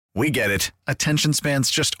We get it. Attention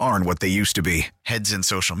spans just aren't what they used to be. Heads in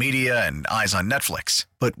social media and eyes on Netflix.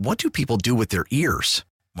 But what do people do with their ears?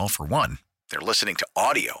 Well, for one, they're listening to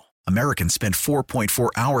audio. Americans spend 4.4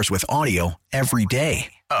 hours with audio every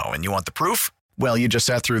day. Oh, and you want the proof? Well, you just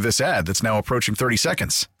sat through this ad that's now approaching 30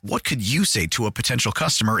 seconds. What could you say to a potential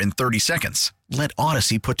customer in 30 seconds? Let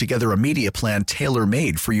Odyssey put together a media plan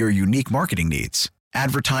tailor-made for your unique marketing needs.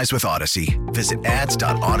 Advertise with Odyssey. Visit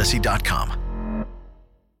ads.odyssey.com.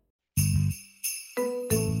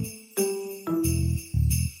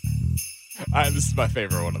 This is my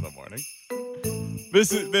favorite one of the morning.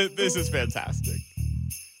 This is fantastic.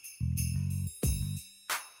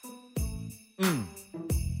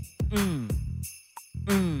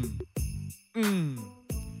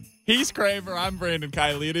 He's Kramer. I'm Brandon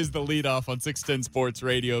Kiley. It is the leadoff on 610 Sports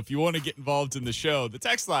Radio. If you want to get involved in the show, the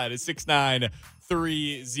text line is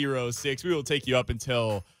 69306. We will take you up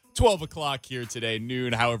until 12 o'clock here today,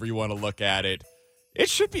 noon, however you want to look at it. It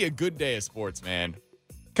should be a good day of sports, man.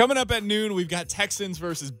 Coming up at noon, we've got Texans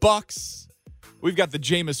versus Bucks. We've got the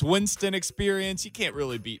Jameis Winston experience. You can't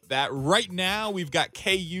really beat that. Right now, we've got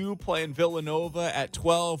KU playing Villanova at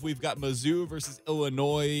 12. We've got Mizzou versus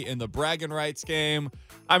Illinois in the bragging rights game.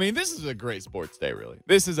 I mean, this is a great sports day, really.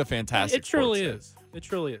 This is a fantastic sports day. It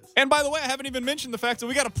truly is. And by the way, I haven't even mentioned the fact that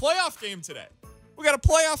we got a playoff game today. We got a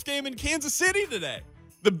playoff game in Kansas City today.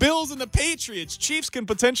 The Bills and the Patriots. Chiefs can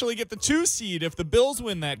potentially get the 2 seed if the Bills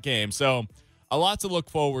win that game. So a lot to look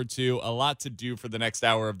forward to, a lot to do for the next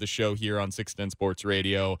hour of the show here on 610 Sports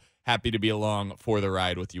Radio. Happy to be along for the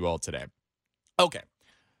ride with you all today. Okay,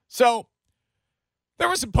 so there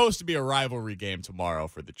was supposed to be a rivalry game tomorrow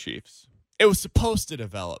for the Chiefs. It was supposed to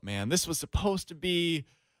develop, man. This was supposed to be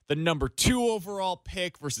the number 2 overall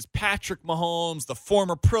pick versus Patrick Mahomes, the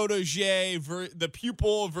former protege, the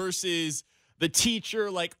pupil versus the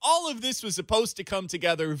teacher. Like, all of this was supposed to come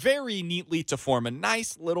together very neatly to form a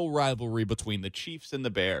nice little rivalry between the Chiefs and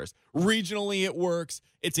the Bears. Regionally, it works.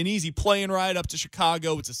 It's an easy plane ride up to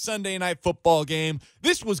Chicago. It's a Sunday night football game.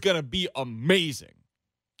 This was going to be amazing.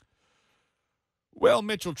 Well,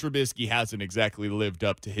 Mitchell Trubisky hasn't exactly lived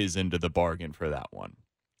up to his end of the bargain for that one.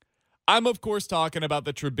 I'm, of course, talking about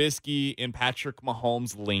the Trubisky and Patrick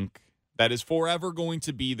Mahomes link that is forever going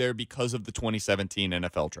to be there because of the 2017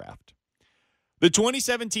 NFL draft. The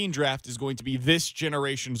 2017 draft is going to be this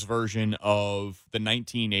generation's version of the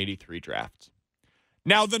 1983 draft.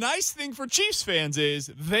 Now, the nice thing for Chiefs fans is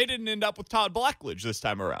they didn't end up with Todd Blackledge this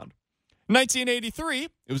time around. 1983,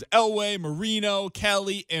 it was Elway, Marino,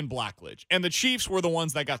 Kelly, and Blackledge. And the Chiefs were the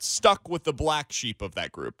ones that got stuck with the black sheep of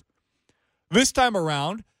that group. This time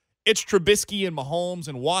around, it's Trubisky and Mahomes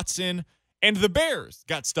and Watson, and the Bears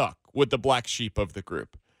got stuck with the black sheep of the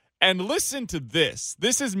group. And listen to this.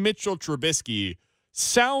 This is Mitchell Trubisky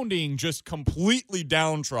sounding just completely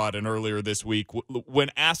downtrodden earlier this week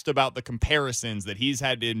when asked about the comparisons that he's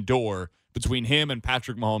had to endure between him and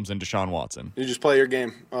Patrick Mahomes and Deshaun Watson. You just play your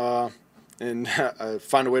game and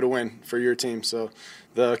find a way to win for your team. So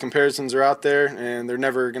the comparisons are out there, and they're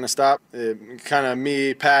never going to stop. Kind of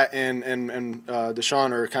me, Pat, and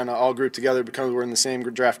Deshaun are kind of all grouped together because we're in the same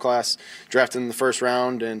draft class, drafted in the first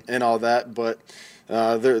round and all that. But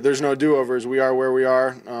there's no do-overs. We are where we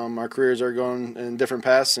are. Our careers are going in different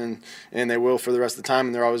paths, and they will for the rest of the time,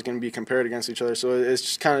 and they're always going to be compared against each other. So it's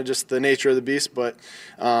just kind of just the nature of the beast, but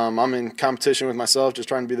I'm in competition with myself, just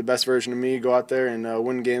trying to be the best version of me, go out there and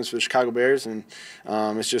win games for the Chicago Bears, and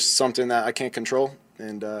it's just something that I can't control,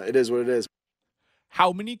 and it is what it is.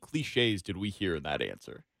 How many cliches did we hear in that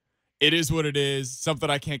answer? It is what it is, something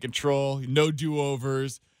I can't control, no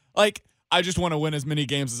do-overs. Like, I just want to win as many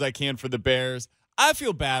games as I can for the Bears. I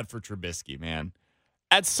feel bad for Trubisky, man.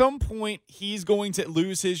 At some point, he's going to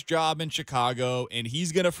lose his job in Chicago, and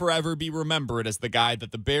he's going to forever be remembered as the guy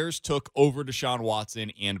that the Bears took over Deshaun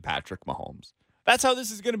Watson and Patrick Mahomes. That's how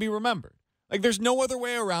this is going to be remembered. Like, there's no other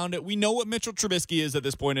way around it. We know what Mitchell Trubisky is at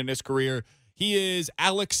this point in his career. He is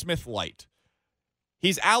Alex Smith light.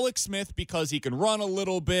 He's Alex Smith because he can run a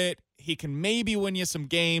little bit. He can maybe win you some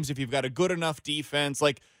games if you've got a good enough defense.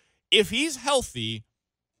 Like, if he's healthy,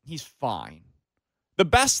 he's fine. The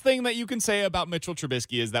best thing that you can say about Mitchell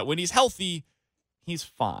Trubisky is that when he's healthy, he's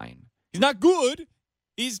fine. He's not good.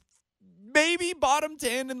 He's maybe bottom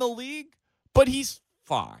 10 in the league, but he's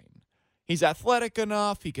fine. He's athletic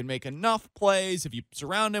enough. He can make enough plays. If you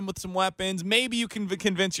surround him with some weapons, maybe you can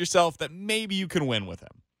convince yourself that maybe you can win with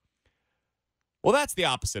him. Well, that's the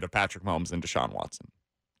opposite of Patrick Mahomes and Deshaun Watson.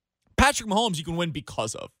 Patrick Mahomes, you can win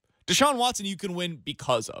because of. Deshaun Watson, you can win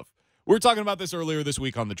because of. We were talking about this earlier this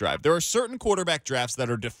week on The Drive. There are certain quarterback drafts that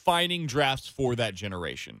are defining drafts for that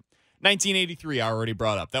generation. 1983, I already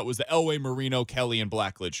brought up. That was the Elway, Marino, Kelly, and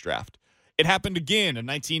Blackledge draft. It happened again in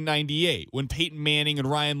 1998 when Peyton Manning and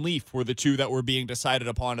Ryan Leaf were the two that were being decided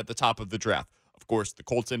upon at the top of the draft. Of course, the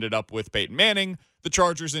Colts ended up with Peyton Manning. The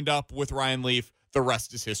Chargers end up with Ryan Leaf. The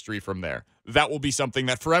rest is history from there. That will be something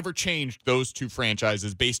that forever changed those two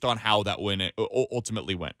franchises based on how that win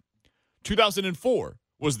ultimately went. 2004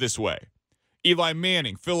 was this way. Eli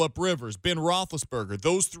Manning, Phillip Rivers, Ben Roethlisberger,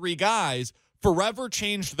 those three guys forever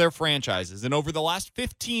changed their franchises. And over the last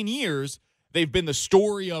 15 years, they've been the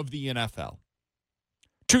story of the NFL.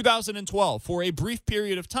 2012, for a brief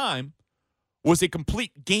period of time, was a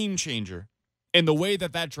complete game changer in the way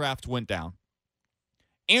that draft went down.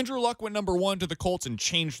 Andrew Luck went number 1 to the Colts and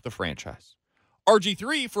changed the franchise.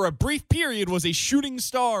 RG3, for a brief period, was a shooting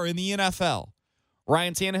star in the NFL.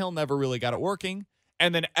 Ryan Tannehill never really got it working.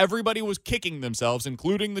 And then everybody was kicking themselves,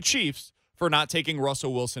 including the Chiefs, for not taking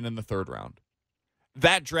Russell Wilson in the 3rd round.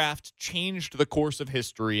 That draft changed the course of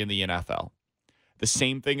history in the NFL. The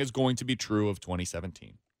same thing is going to be true of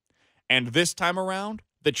 2017. And this time around,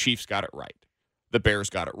 the Chiefs got it right. The Bears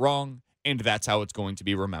got it wrong, and that's how it's going to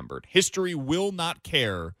be remembered. History will not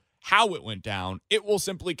care how it went down. It will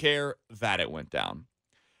simply care that it went down.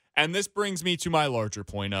 And this brings me to my larger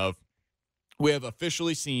point of, we have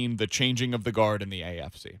officially seen the changing of the guard in the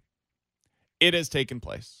AFC. It has taken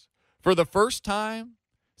place. For the first time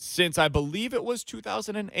since I believe it was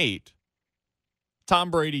 2008,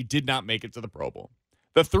 Tom Brady did not make it to the Pro Bowl.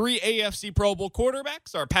 The 3 AFC Pro Bowl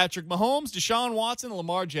quarterbacks are Patrick Mahomes, Deshaun Watson, and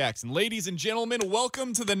Lamar Jackson. Ladies and gentlemen,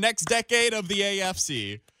 welcome to the next decade of the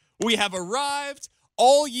AFC. We have arrived.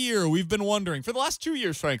 All year we've been wondering, for the last 2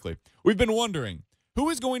 years, frankly, we've been wondering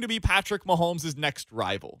who is going to be Patrick Mahomes' next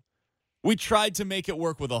rival. We tried to make it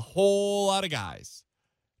work with a whole lot of guys.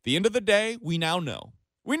 At the end of the day, we now know.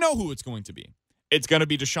 We know who it's going to be. It's going to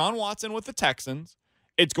be Deshaun Watson with the Texans.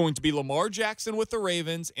 It's going to be Lamar Jackson with the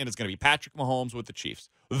Ravens. And it's going to be Patrick Mahomes with the Chiefs.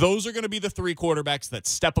 Those are going to be the 3 quarterbacks that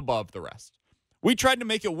step above the rest. We tried to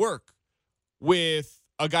make it work with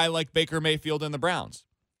a guy like Baker Mayfield and the Browns.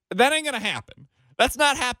 That ain't going to happen. That's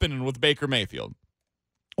not happening with Baker Mayfield.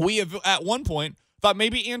 We have, at one point, thought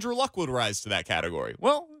maybe Andrew Luck would rise to that category.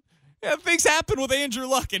 Well, yeah, things happen with Andrew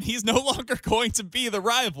Luck, and he's no longer going to be the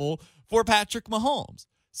rival for Patrick Mahomes.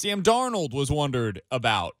 Sam Darnold was wondered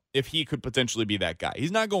about if he could potentially be that guy.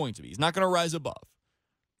 He's not going to be. He's not going to rise above.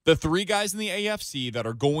 The 3 guys in the AFC that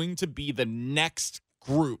are going to be the next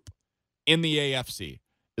group in the AFC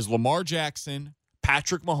is Lamar Jackson,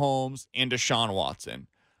 Patrick Mahomes, and Deshaun Watson.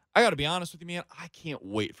 I got to be honest with you, man, I can't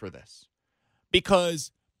wait for this.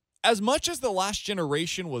 Because as much as the last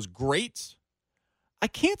generation was great, I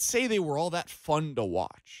can't say they were all that fun to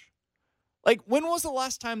watch. Like, when was the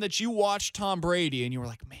last time that you watched Tom Brady and you were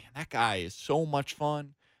like, man, that guy is so much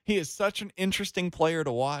fun. He is such an interesting player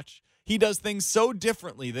to watch. He does things so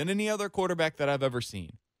differently than any other quarterback that I've ever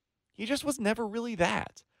seen. He just was never really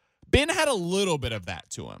that. Ben had a little bit of that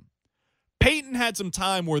to him. Peyton had some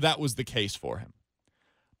time where that was the case for him.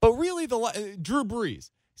 But really, Drew Brees,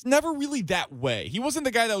 he's never really that way. He wasn't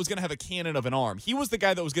the guy that was going to have a cannon of an arm. He was the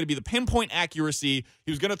guy that was going to be the pinpoint accuracy.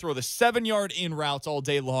 He was going to throw the 7-yard in routes all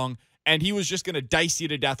day long, and he was just going to dice you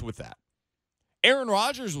to death with that. Aaron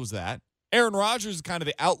Rodgers was that. Aaron Rodgers is kind of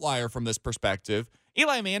the outlier from this perspective.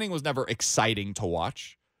 Eli Manning was never exciting to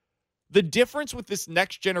watch. The difference with this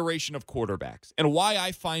next generation of quarterbacks and why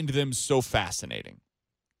I find them so fascinating.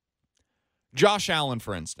 Josh Allen,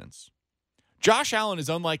 for instance. Josh Allen is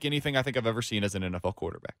unlike anything I think I've ever seen as an NFL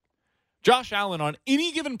quarterback. Josh Allen, on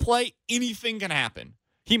any given play, anything can happen.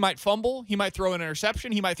 He might fumble. He might throw an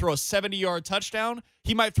interception. He might throw a 70-yard touchdown.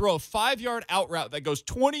 He might throw a 5-yard out route that goes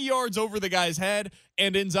 20 yards over the guy's head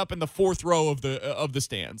and ends up in the 4th row of the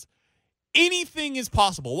stands. Anything is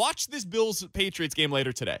possible. Watch this Bills-Patriots game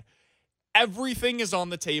later today. Everything is on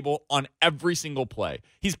the table on every single play.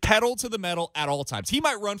 He's pedal to the metal at all times. He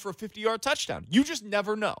might run for a 50-yard touchdown. You just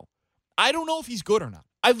never know. I don't know if he's good or not.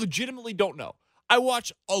 I legitimately don't know. I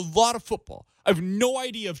watch a lot of football. I have no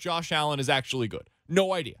idea if Josh Allen is actually good.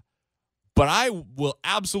 No idea. But I will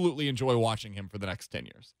absolutely enjoy watching him for the next 10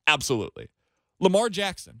 years. Absolutely. Lamar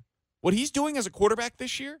Jackson, what he's doing as a quarterback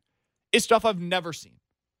this year is stuff I've never seen.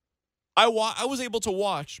 I was able to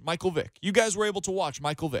watch Michael Vick. You guys were able to watch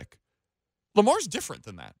Michael Vick. Lamar's different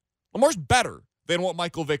than that. Lamar's better than what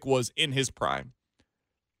Michael Vick was in his prime.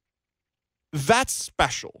 That's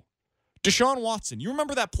special. Deshaun Watson, you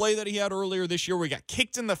remember that play that he had earlier this year where he got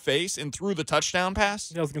kicked in the face and threw the touchdown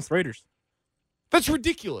pass? Yeah, it was against the Raiders. That's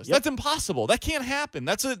ridiculous. Yep. That's impossible. That can't happen.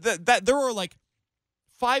 There are like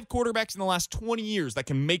 5 quarterbacks in the last 20 years that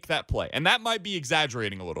can make that play. And that might be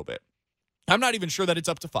exaggerating a little bit. I'm not even sure that it's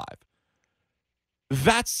up to 5.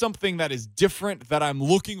 That's something that is different that I'm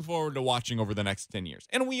looking forward to watching over the next 10 years.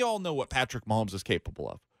 And we all know what Patrick Mahomes is capable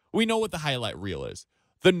of. We know what the highlight reel is.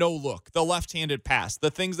 The no look, the left-handed pass, the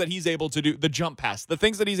things that he's able to do, the jump pass, the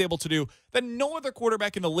things that he's able to do that no other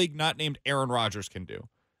quarterback in the league not named Aaron Rodgers can do.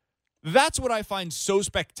 That's what I find so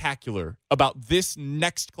spectacular about this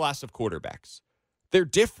next class of quarterbacks. They're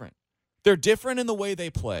different. They're different in the way they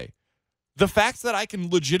play. The fact that I can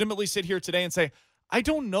legitimately sit here today and say, I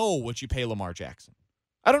don't know what you pay Lamar Jackson.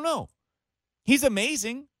 I don't know. He's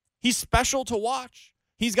amazing. He's special to watch.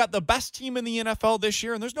 He's got the best team in the NFL this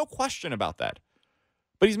year, and there's no question about that.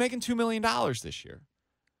 But he's making $2 million this year.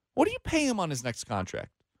 What do you pay him on his next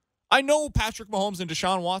contract? I know Patrick Mahomes and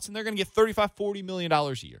Deshaun Watson, they're going to get $35, $40 million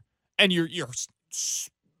a year. And you're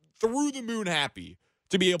through the moon happy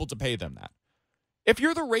to be able to pay them that. If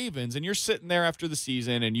you're the Ravens and you're sitting there after the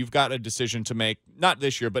season and you've got a decision to make, not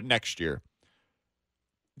this year, but next year,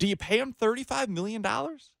 do you pay him $35 million?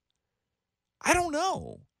 I don't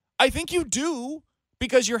know. I think you do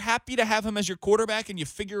because you're happy to have him as your quarterback and you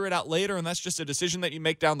figure it out later and that's just a decision that you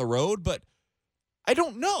make down the road, but I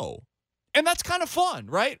don't know. And that's kind of fun,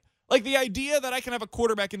 right? Like the idea that I can have a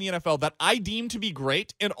quarterback in the NFL that I deem to be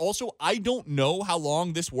great and also I don't know how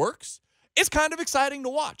long this works. It's kind of exciting to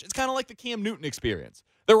watch. It's kind of like the Cam Newton experience.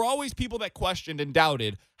 There were always people that questioned and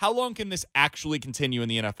doubted, how long can this actually continue in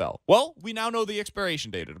the NFL? Well, we now know the expiration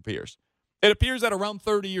date, it appears. It appears that around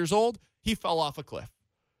 30 years old, he fell off a cliff.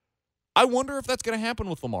 I wonder if that's going to happen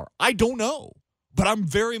with Lamar. I don't know, but I'm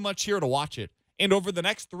very much here to watch it. And over the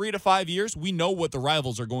next 3 to 5 years, we know what the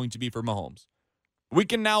rivals are going to be for Mahomes. We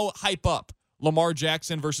can now hype up Lamar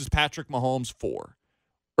Jackson versus Patrick Mahomes 4.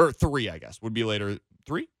 Or 3, I guess, would be later.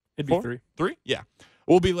 3? It'd Four? be 3. 3? Yeah.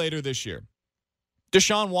 Will be later this year.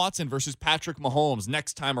 Deshaun Watson versus Patrick Mahomes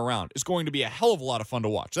next time around is going to be a hell of a lot of fun to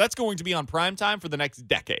watch. That's going to be on prime time for the next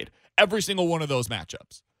decade. Every single one of those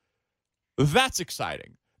matchups. That's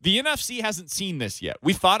exciting. The NFC hasn't seen this yet.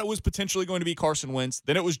 We thought it was potentially going to be Carson Wentz.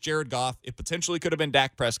 Then it was Jared Goff. It potentially could have been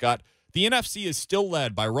Dak Prescott. The NFC is still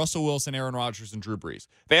led by Russell Wilson, Aaron Rodgers, and Drew Brees.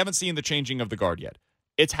 They haven't seen the changing of the guard yet.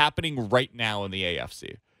 It's happening right now in the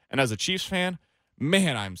AFC. And as a Chiefs fan,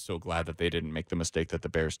 man, I'm so glad that they didn't make the mistake that the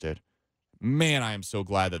Bears did. Man, I am so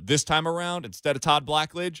glad that this time around, instead of Todd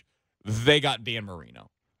Blackledge, they got Dan Marino.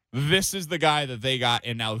 This is the guy that they got,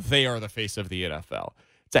 and now they are the face of the NFL.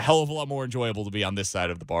 It's a hell of a lot more enjoyable to be on this side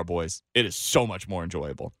of the bar, boys. It is so much more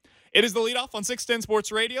enjoyable. It is the leadoff on 610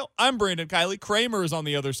 Sports Radio. I'm Brandon Kiley. Kramer is on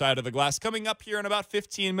the other side of the glass. Coming up here in about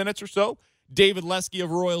 15 minutes or so, David Lesky of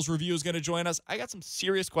Royals Review is going to join us. I got some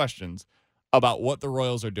serious questions about what the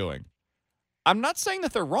Royals are doing. I'm not saying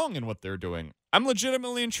that they're wrong in what they're doing. I'm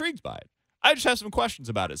legitimately intrigued by it. I just have some questions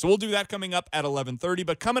about it. So we'll do that coming up at 11:30.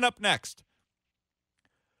 But coming up next,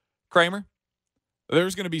 Kramer,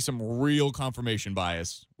 there's going to be some real confirmation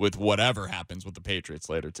bias with whatever happens with the Patriots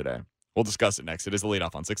later today. We'll discuss it next. It is the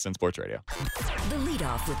leadoff on 610 Sports Radio. The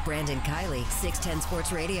leadoff with Brandon Kiley, 610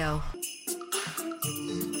 Sports Radio.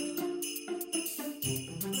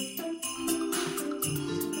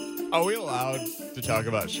 Are we allowed to talk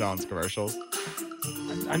about Sean's commercials?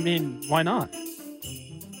 I mean, why not?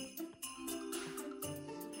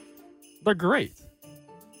 They're great.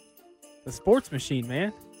 The sports machine,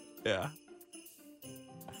 man. Yeah.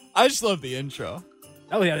 I just love the intro.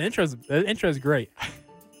 Oh, yeah, the intro's great.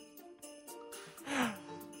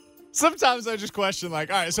 Sometimes I just question,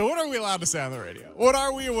 like, all right, so what are we allowed to say on the radio? What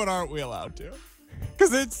are we and what aren't we allowed to?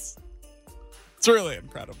 Because it's really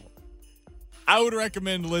incredible. I would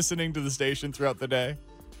recommend listening to the station throughout the day.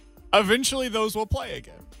 Eventually, those will play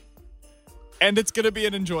again. And it's going to be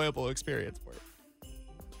an enjoyable experience for you.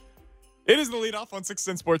 It is the leadoff on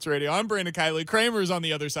 610 Sports Radio. I'm Brandon Kiley. Kramer's on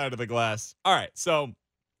the other side of the glass. All right, so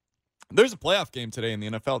there's a playoff game today in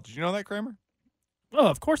the NFL. Did you know that, Kramer? Oh,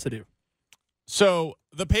 of course I do. So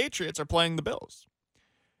the Patriots are playing the Bills.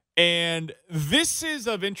 And this is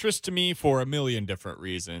of interest to me for a million different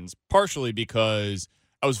reasons, partially because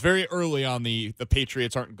I was very early on the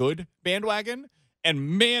Patriots aren't good bandwagon.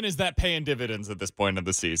 And man, is that paying dividends at this point of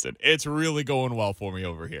the season. It's really going well for me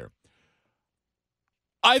over here.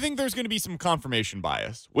 I think there's going to be some confirmation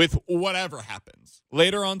bias with whatever happens.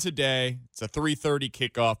 Later on today, it's a 3:30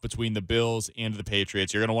 kickoff between the Bills and the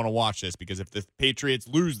Patriots. You're going to want to watch this because if the Patriots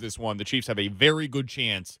lose this one, the Chiefs have a very good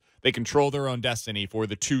chance they control their own destiny for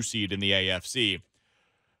the 2 seed in the AFC.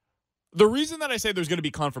 The reason that I say there's going to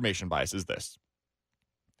be confirmation bias is this.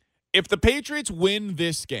 If the Patriots win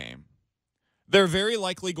this game, they're very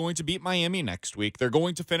likely going to beat Miami next week. They're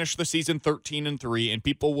going to finish the season 13-3, and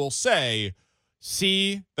people will say,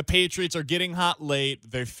 see, the Patriots are getting hot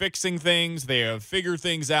late. They're fixing things. They have figured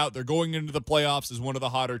things out. They're going into the playoffs as one of the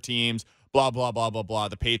hotter teams. blah, blah, blah, blah, blah.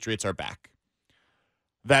 The Patriots are back.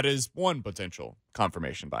 That is one potential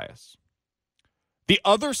confirmation bias. The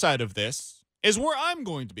other side of this is where I'm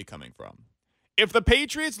going to be coming from. If the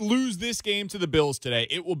Patriots lose this game to the Bills today,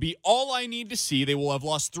 it will be all I need to see. They will have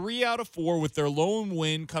lost 3 out of 4 with their lone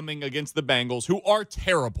win coming against the Bengals, who are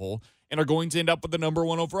terrible and are going to end up with the number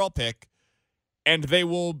 1 overall pick, and they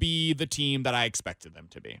will be the team that I expected them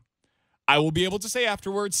to be. I will be able to say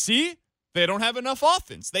afterwards, see, they don't have enough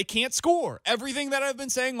offense. They can't score. Everything that I've been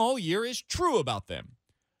saying all year is true about them.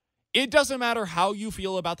 It doesn't matter how you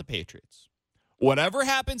feel about the Patriots. Whatever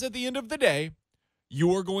happens at the end of the day,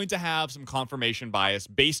 you are going to have some confirmation bias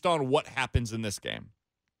based on what happens in this game.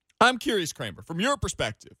 I'm curious, Kramer, from your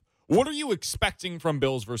perspective, what are you expecting from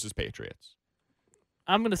Bills versus Patriots?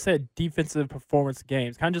 I'm going to say a defensive performance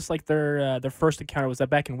games, kind of just like their first encounter. Was that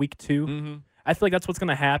back in week 2? Mm-hmm. I feel like that's what's going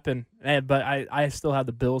to happen, but I still have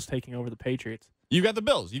the Bills taking over the Patriots. You got the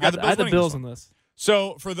Bills. You got the Bills. I have the Bills in this.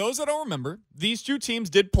 So for those that don't remember, these two teams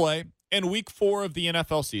did play in week 4 of the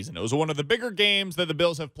NFL season. It was one of the bigger games that the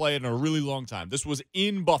Bills have played in a really long time. This was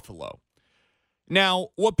in Buffalo. Now,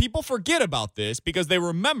 what people forget about this, because they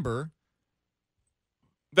remember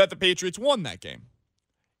that the Patriots won that game,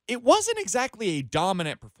 it wasn't exactly a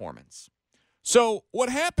dominant performance. So what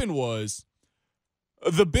happened was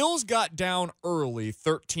the Bills got down early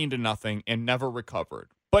 13-0 and never recovered.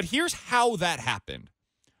 But here's how that happened.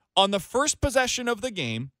 On the first possession of the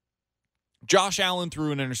game, Josh Allen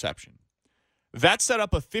threw an interception. That set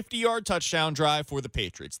up a 50-yard touchdown drive for the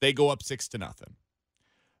Patriots. They go up 6-0.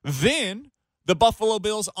 Then the Buffalo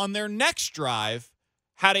Bills on their next drive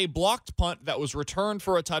had a blocked punt that was returned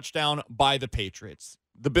for a touchdown by the Patriots.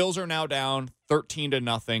 The Bills are now down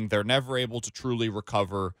 13-0. They're never able to truly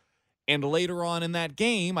recover. And later on in that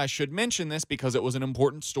game, I should mention this because it was an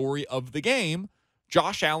important story of the game,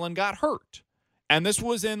 Josh Allen got hurt. And this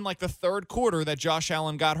was in like the third quarter that Josh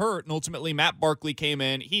Allen got hurt. And ultimately, Matt Barkley came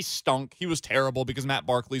in. He stunk. He was terrible because Matt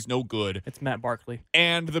Barkley's no good. It's Matt Barkley.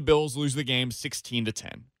 And the Bills lose the game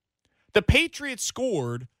 16-10. The Patriots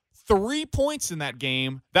scored 3 points in that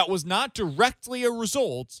game that was not directly a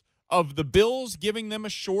result of the Bills giving them a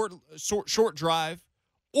short drive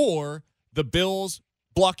or the Bills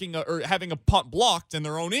blocking or having a punt blocked in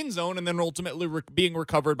their own end zone and then ultimately being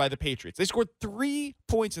recovered by the Patriots. They scored 3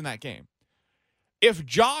 points in that game. If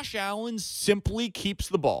Josh Allen simply keeps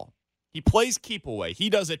the ball, he plays keep away,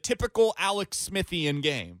 he does a typical Alex Smithian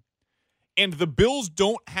game, and the Bills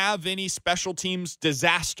don't have any special teams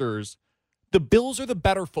disasters, the Bills are the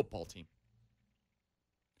better football team.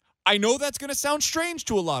 I know that's going to sound strange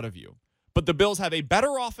to a lot of you, but the Bills have a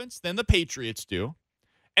better offense than the Patriots do,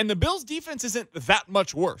 and the Bills' defense isn't that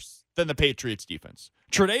much worse than the Patriots' defense.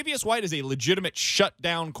 Tre'Davious White is a legitimate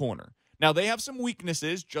shutdown corner. Now, they have some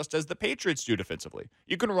weaknesses, just as the Patriots do defensively.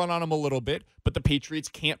 You can run on them a little bit, but the Patriots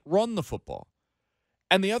can't run the football.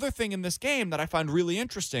 And the other thing in this game that I find really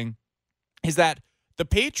interesting is that the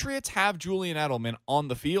Patriots have Julian Edelman on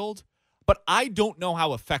the field, but I don't know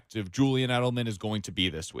how effective Julian Edelman is going to be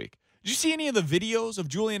this week. Did you see any of the videos of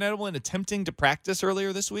Julian Edelman attempting to practice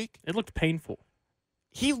earlier this week? It looked painful.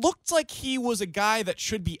 He looked like he was a guy that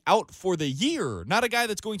should be out for the year, not a guy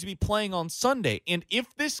that's going to be playing on Sunday. And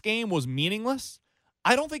if this game was meaningless,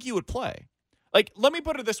 I don't think he would play. Like, let me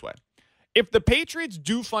put it this way. If the Patriots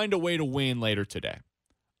do find a way to win later today,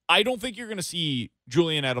 I don't think you're going to see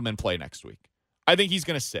Julian Edelman play next week. I think he's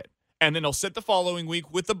going to sit. And then he'll sit the following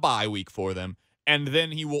week with the bye week for them. And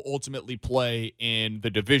then he will ultimately play in the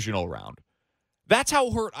divisional round. That's how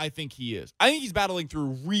hurt I think he is. I think he's battling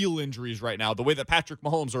through real injuries right now, the way that Patrick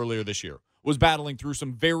Mahomes earlier this year was battling through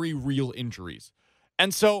some very real injuries.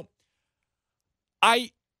 And so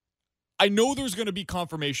I know there's going to be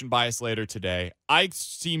confirmation bias later today. I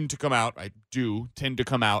tend to come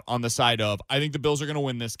out on the side of I think the Bills are going to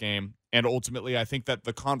win this game. And ultimately, I think that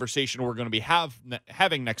the conversation we're going to be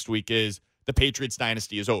having next week is the Patriots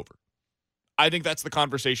dynasty is over. I think that's the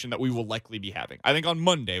conversation that we will likely be having. I think on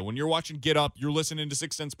Monday, when you're watching Get Up, you're listening to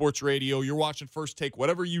 610 Sports Radio, you're watching First Take,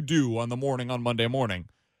 whatever you do on Monday morning,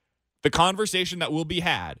 the conversation that will be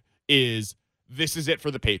had is this is it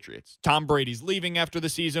for the Patriots. Tom Brady's leaving after the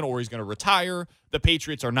season or he's going to retire. The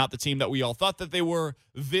Patriots are not the team that we all thought that they were.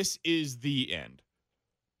 This is the end.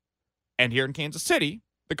 And here in Kansas City,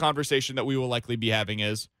 the conversation that we will likely be having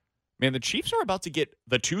is, man, the Chiefs are about to get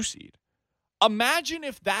the 2 seed. Imagine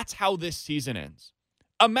if that's how this season ends.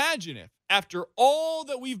 Imagine if, after all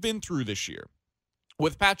that we've been through this year,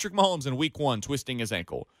 with Patrick Mahomes in week 1 twisting his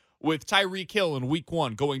ankle, with Tyreek Hill in week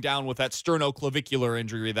 1 going down with that sternoclavicular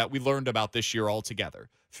injury that we learned about this year altogether,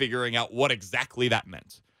 figuring out what exactly that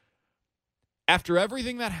meant. After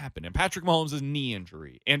everything that happened, and Patrick Mahomes' knee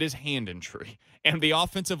injury and his hand injury, and the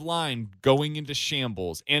offensive line going into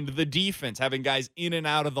shambles, and the defense having guys in and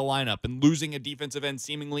out of the lineup and losing a defensive end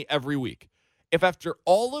seemingly every week, if after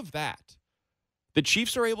all of that, the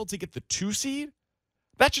Chiefs are able to get the 2 seed,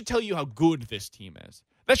 that should tell you how good this team is.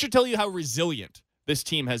 That should tell you how resilient this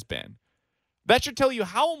team has been. That should tell you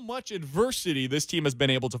how much adversity this team has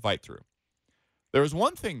been able to fight through. There is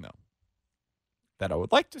one thing, though, that I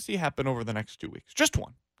would like to see happen over the next 2 weeks. Just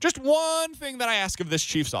one. Just one thing that I ask of this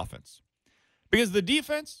Chiefs offense. Because the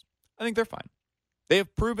defense, I think they're fine. They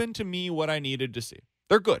have proven to me what I needed to see.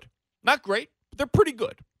 They're good. Not great, but they're pretty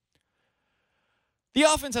good. The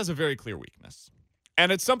offense has a very clear weakness.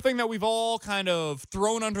 And it's something that we've all kind of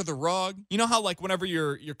thrown under the rug. You know how, like, whenever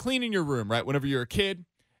you're cleaning your room, right? Whenever you're a kid,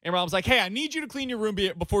 and mom's like, hey, I need you to clean your room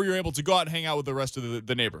before you're able to go out and hang out with the rest of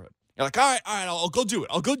the neighborhood. You're like, all right, I'll go do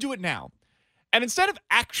it. I'll go do it now. And instead of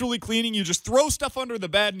actually cleaning, you just throw stuff under the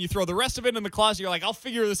bed and you throw the rest of it in the closet. You're like, I'll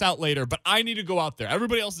figure this out later, but I need to go out there.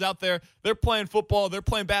 Everybody else is out there. They're playing football. They're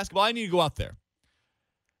playing basketball. I need to go out there.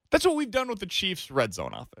 That's what we've done with the Chiefs' red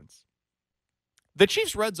zone offense. The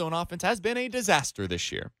Chiefs' red zone offense has been a disaster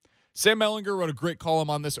this year. Sam Mellinger wrote a great column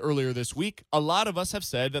on this earlier this week. A lot of us have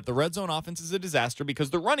said that the red zone offense is a disaster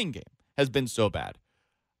because the running game has been so bad.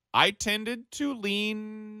 I tended to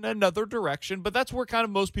lean another direction, but that's where kind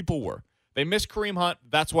of most people were. They miss Kareem Hunt.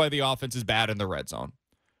 That's why the offense is bad in the red zone.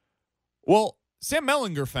 Well, Sam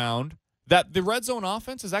Mellinger found that the red zone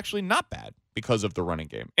offense is actually not bad because of the running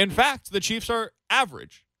game. In fact, the Chiefs are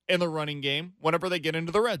average in the running game whenever they get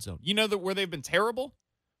into the red zone. You know that where they've been terrible?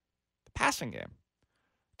 The passing game.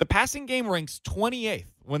 The passing game ranks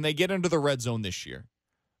 28th when they get into the red zone this year.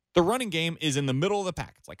 The running game is in the middle of the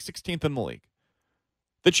pack. It's like 16th in the league.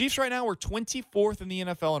 The Chiefs right now are 24th in the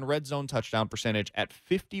NFL in red zone touchdown percentage at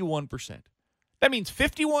 51%. That means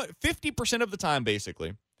 50% of the time,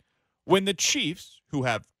 basically, when the Chiefs, who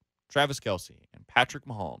have Travis Kelce and Patrick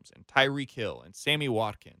Mahomes and Tyreek Hill and Sammy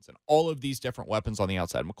Watkins and all of these different weapons on the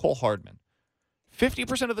outside, McCole Hardman,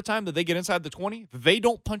 50% of the time that they get inside the 20, they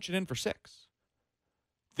don't punch it in for 6.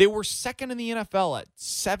 They were second in the NFL at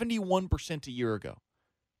 71% a year ago.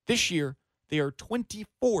 This year, they are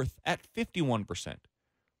 24th at 51%.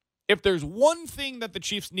 If there's one thing that the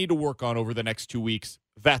Chiefs need to work on over the next 2 weeks,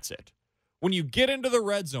 that's it. When you get into the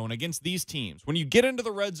red zone against these teams, when you get into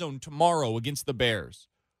the red zone tomorrow against the Bears,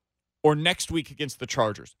 or next week against the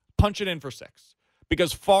Chargers, punch it in for 6.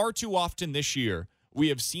 Because far too often this year, we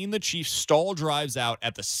have seen the Chiefs stall drives out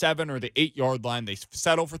at the 7 or the 8-yard line. They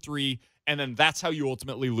settle for 3, and then that's how you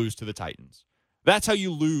ultimately lose to the Titans. That's how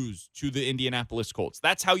you lose to the Indianapolis Colts.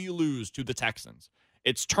 That's how you lose to the Texans.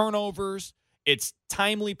 It's turnovers, it's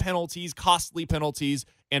timely penalties, costly penalties,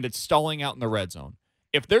 and it's stalling out in the red zone.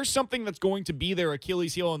 If there's something that's going to be their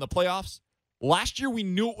Achilles heel in the playoffs, last year we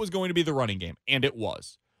knew it was going to be the running game, and it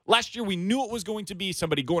was. Last year we knew it was going to be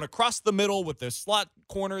somebody going across the middle with the slot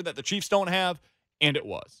corner that the Chiefs don't have, and it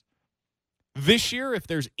was. This year, if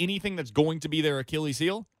there's anything that's going to be their Achilles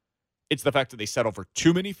heel, it's the fact that they settle for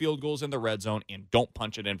too many field goals in the red zone and don't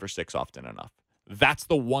punch it in for 6 often enough. That's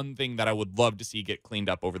the one thing that I would love to see get cleaned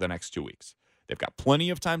up over the next 2 weeks. They've got plenty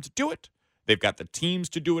of time to do it. They've got the teams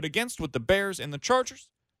to do it against with the Bears and the Chargers.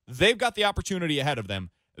 They've got the opportunity ahead of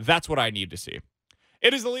them. That's what I need to see.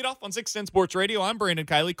 It is the leadoff on 610 Sports Radio. I'm Brandon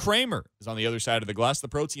Kiley. Kramer is on the other side of the glass. The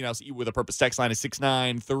Protein House Eat with a Purpose text line is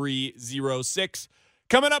 69306.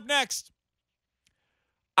 Coming up next,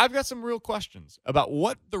 I've got some real questions about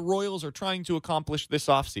what the Royals are trying to accomplish this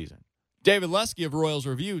offseason. David Lesky of Royals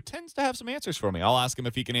Review tends to have some answers for me. I'll ask him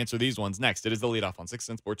if he can answer these ones next. It is the leadoff on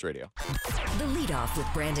 610 Sports Radio. The leadoff with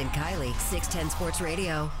Brandon Kiley, 610 Sports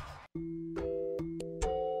Radio.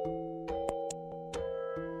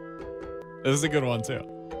 This is a good one, too.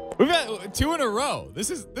 We've got 2 in a row.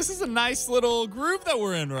 This is a nice little groove that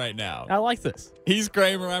we're in right now. I like this. He's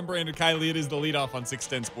Kramer. I'm Brandon Kiley. It is the leadoff on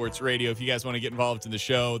 610 Sports Radio. If you guys want to get involved in the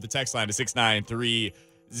show, the text line is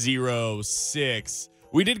 69306.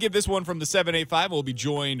 We did get this one from the 785. We'll be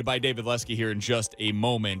joined by David Lesky here in just a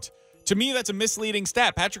moment. To me, that's a misleading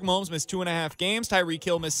stat. Patrick Mahomes missed 2.5 games. Tyreek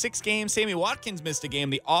Hill missed 6 games. Sammy Watkins missed a game.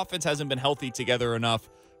 The offense hasn't been healthy together enough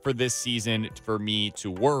for this season for me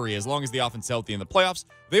to worry. As long as the offense is healthy in the playoffs,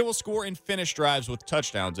 they will score and finish drives with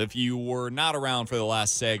touchdowns. If you were not around for the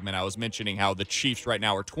last segment, I was mentioning how the Chiefs right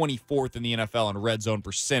now are 24th in the NFL in red zone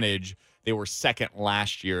percentage. They were second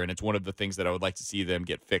last year, and it's one of the things that I would like to see them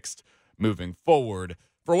get fixed moving forward.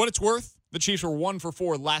 For what it's worth, the Chiefs were 1 for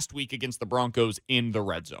 4 last week against the Broncos in the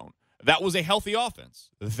red zone. That was a healthy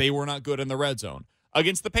offense. They were not good in the red zone.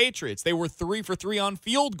 Against the Patriots, they were 3 for 3 on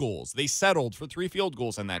field goals. They settled for 3 field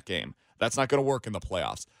goals in that game. That's not going to work in the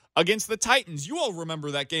playoffs. Against the Titans, you all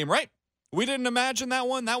remember that game, right? We didn't imagine that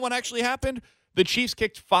one. That one actually happened. The Chiefs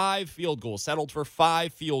kicked 5 field goals, settled for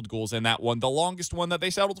 5 field goals in that one. The longest one that they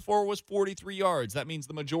settled for was 43 yards. That means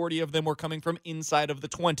the majority of them were coming from inside of the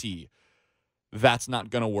 20. That's not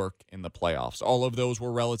going to work in the playoffs. All of those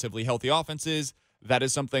were relatively healthy offenses. That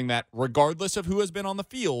is something that, regardless of who has been on the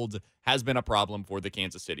field, has been a problem for the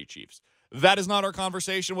Kansas City Chiefs. That is not our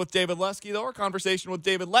conversation with David Lesky, though. Our conversation with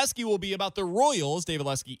David Lesky will be about the Royals. David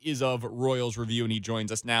Lesky is of Royals Review, and he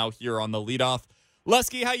joins us now here on the leadoff.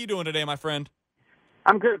 Lesky, how you doing today, my friend?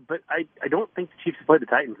 I'm good, but I don't think the Chiefs have played the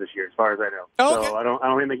Titans this year, as far as I know. Oh, okay. So I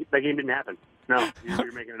don't think that game didn't happen. No,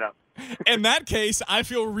 you're making it up. In that case, I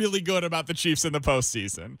feel really good about the Chiefs in the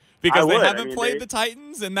postseason because they haven't played the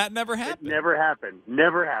Titans, and that never happened. It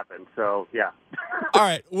never happened. So, yeah. All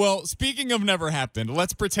right. Well, speaking of never happened,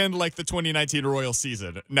 let's pretend like the 2019 Royals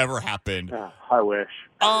season never happened. I wish.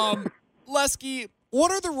 Lesky,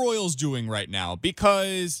 what are the Royals doing right now?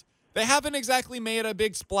 Because they haven't exactly made a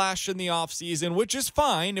big splash in the offseason, which is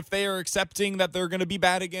fine if they are accepting that they're going to be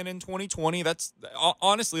bad again in 2020. That's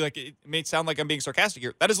honestly, like, it may sound like I'm being sarcastic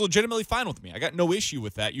here. That is legitimately fine with me. I got no issue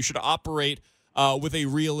with that. You should operate with a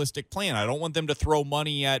realistic plan. I don't want them to throw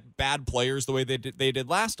money at bad players the way they did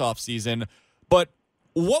last offseason. But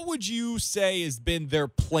what would you say has been their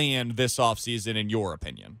plan this offseason, in your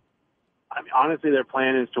opinion? I mean, honestly, their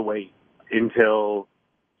plan is to wait until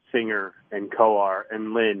Singer and Coar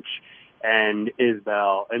and Lynch and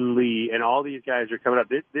Isbell and Lee and all these guys are coming up.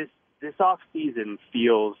 This off season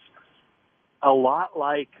feels a lot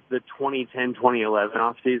like the 2010-2011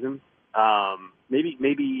 off season. Maybe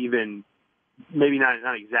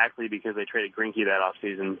not exactly because they traded Greinke that off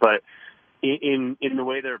season, but in the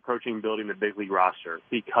way they're approaching building the big league roster,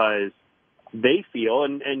 because they feel,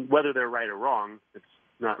 and whether they're right or wrong, it's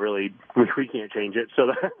not really, we can't change it. So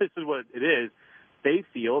this is what it is. They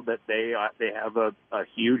feel that they have a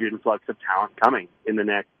huge influx of talent coming in the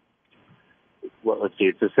next, let's see,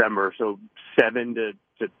 it's December, so 7 to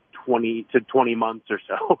 20 months or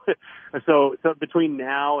so. so between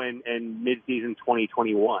now and mid-season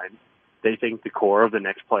 2021, they think the core of the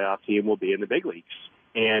next playoff team will be in the big leagues.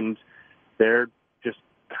 And they're just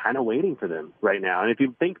kind of waiting for them right now. And if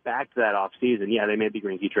you think back to that offseason, yeah, they made the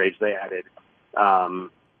Greinke trades. They added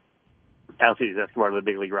Alcides Escobar to the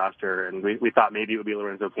big league roster, and we thought maybe it would be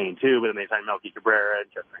Lorenzo Cain too, but then they signed Melky Cabrera and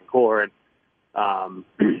Jeffrey Core, and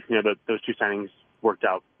those two signings worked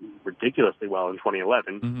out ridiculously well in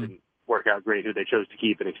 2011. Mm-hmm. Didn't work out great who they chose to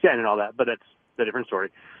keep and extend and all that, but that's a different story.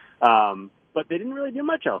 But they didn't really do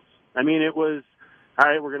much else. I mean, it was, all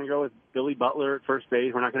right, we're going to go with Billy Butler at first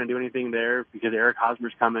base. We're not going to do anything there because Eric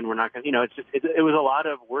Hosmer's coming. We're not going to, it was a lot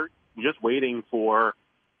of work just waiting for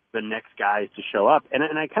the next guys to show up. And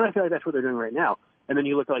I kind of feel like that's what they're doing right now. And then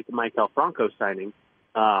you look at like the Maikel Franco signing,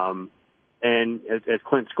 and as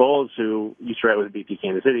Clint Scholes, who used to write with BP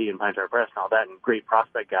Kansas City and Pine Tar Press and all that, and great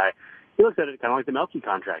prospect guy, he looks at it kind of like the Melky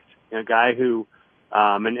contract. A guy who,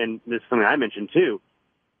 and this is something I mentioned too,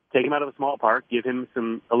 take him out of a small park, give him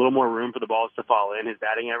a little more room for the balls to fall in. His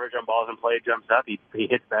batting average on balls in play jumps up. He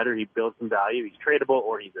hits better. He builds some value. He's tradable,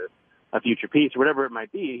 or he's a future piece, or whatever it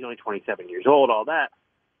might be. He's only 27 years old, all that.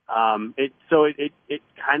 It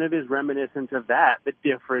kind of is reminiscent of that. The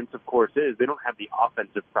difference, of course, is they don't have the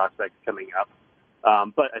offensive prospects coming up.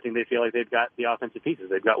 But I think they feel like they've got the offensive pieces.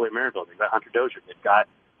 They've got Whit Merrifield. They've got Hunter Dozier. They've got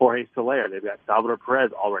Jorge Soler. They've got Salvador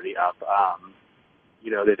Perez already up.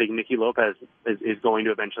 They think Nicky Lopez is going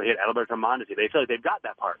to eventually hit Adalberto Mondesi. They feel like they've got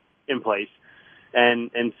that part in place.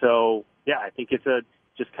 And so, yeah, I think it's a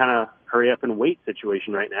just kind of hurry up and wait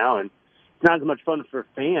situation right now. And it's not as much fun for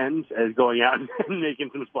fans as going out and making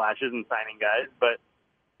some splashes and signing guys, but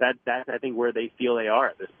that's I think where they feel they are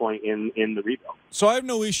at this point in the rebuild. So I have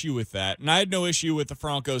no issue with that, and I had no issue with the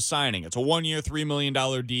Franco signing. It's a 1-year, $3 million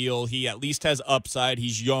deal. He at least has upside.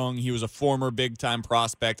 He's young. He was a former big-time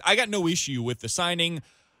prospect. I got no issue with the signing.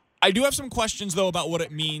 I do have some questions, though, about what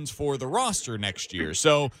it means for the roster next year.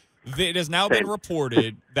 So it has now been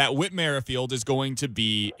reported that Whit Merrifield is going to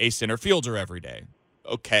be a center fielder every day.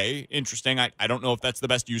 Okay, interesting. I don't know if that's the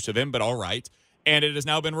best use of him, but all right. And it has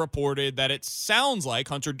now been reported that it sounds like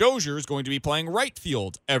Hunter Dozier is going to be playing right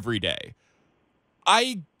field every day.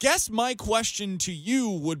 I guess my question to you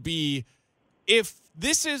would be, if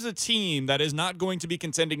this is a team that is not going to be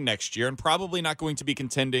contending next year and probably not going to be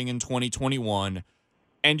contending in 2021,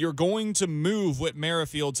 and you're going to move Whit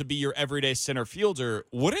Merrifield to be your everyday center fielder,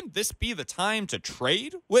 wouldn't this be the time to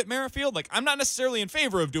trade Whit Merrifield? Like, I'm not necessarily in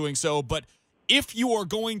favor of doing so, but if you are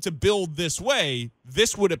going to build this way,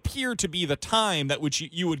 this would appear to be the time that which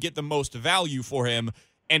you would get the most value for him.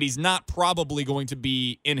 and he's not probably going to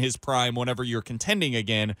be in his prime whenever you're contending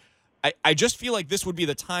again. I just feel like this would be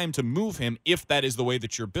the time to move him if that is the way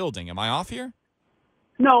that you're building. Am I off here?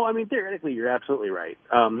 No, I mean, theoretically, you're absolutely right.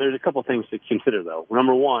 There's a couple things to consider, though.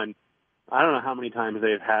 Number one, I don't know how many times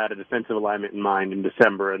they've had a defensive alignment in mind in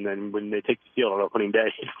December, and then when they take the field on opening day,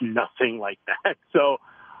 it's nothing like that. So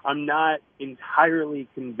I'm not entirely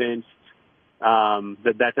convinced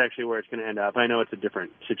that that's actually where it's going to end up. I know it's a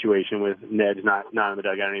different situation with Ned's not in the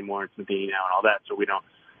dugout anymore. It's Matheny now and all that, so we don't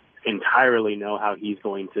entirely know how he's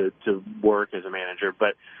going to work as a manager.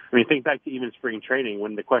 But, I mean, think back to even spring training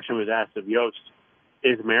when the question was asked of Yost,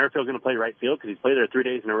 is Merrifield going to play right field because he's played there 3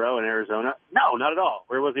 days in a row in Arizona? No, not at all.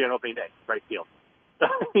 Where was he on opening day? Right field. I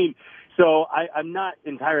mean, so I'm not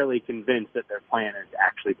entirely convinced that their plan is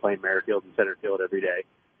actually playing Merrifield in center field every day.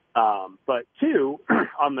 But two,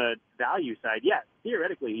 on the value side, yeah,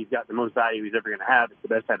 theoretically he's got the most value he's ever going to have. It's the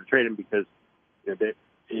best time to trade him because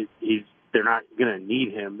they're not going to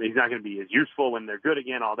need him. He's not going to be as useful when they're good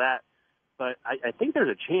again, all that. But I think there's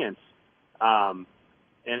a chance,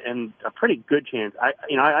 and a pretty good chance.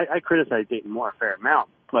 I criticize Dayton Moore a fair amount,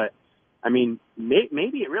 but I mean,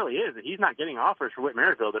 maybe it really is that he's not getting offers for Whit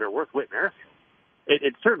Merrifield that are worth Whit Merrifield.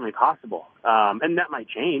 It's certainly possible, and that might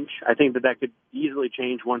change. I think that could easily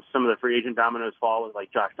change once some of the free agent dominoes fall, with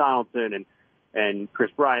like Josh Donaldson and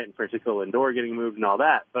Chris Bryant and Francisco Lindor getting moved and all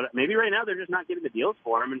that. But maybe right now they're just not getting the deals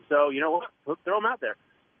for him, and so you know what, throw him out there.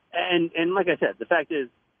 And like I said, the fact is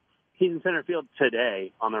he's in center field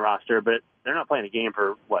today on the roster, but they're not playing a game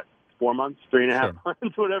for 4 months, 3.5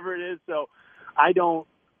 months, whatever it is. So I'm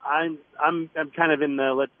kind of in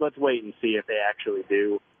the let's wait and see if they actually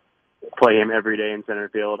do play him every day in center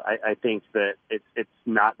field. I think that it's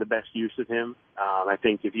not the best use of him. I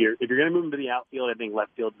think if you're going to move him to the outfield, I think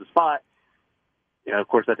left field's the spot. You know, of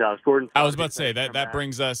course, that's Alex Gordon. I was about to say that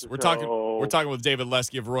brings us. We're talking with David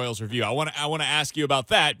Lesky of Royals Review. I want to ask you about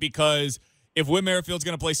that because if Whit Merrifield's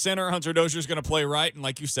going to play center, Hunter Dozier's going to play right, and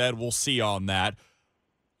like you said, we'll see on that.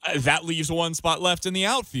 That leaves one spot left in the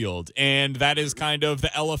outfield, and that is kind of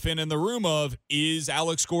the elephant in the room of, is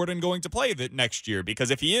Alex Gordon going to play that next year? Because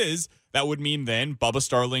if he is, that would mean then Bubba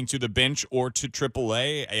Starling to the bench or to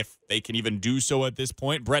AAA, if they can even do so at this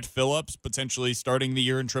point. Brett Phillips potentially starting the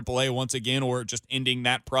year in AAA once again, or just ending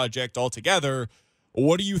that project altogether.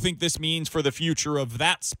 What do you think this means for the future of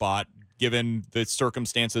that spot, given the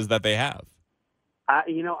circumstances that they have? I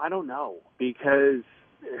don't know, because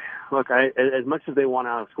look, as much as they want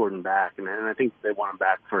Alex Gordon back, and I think they want him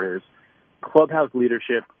back for his clubhouse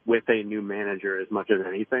leadership with a new manager as much as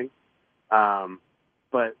anything.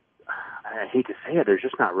 But I hate to say it, there's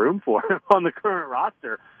just not room for him on the current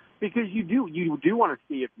roster, because you do want to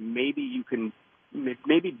see if maybe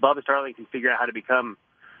Bubba Starling can figure out how to become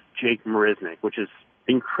Jake Marisnick, which is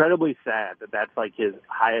incredibly sad that that's like his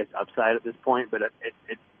highest upside at this point, but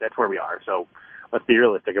that's where we are. So let's be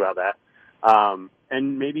realistic about that.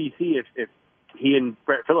 And maybe see if he and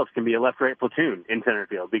Brett Phillips can be a left-right platoon in center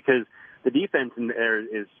field, because the defense in there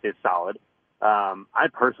is solid. I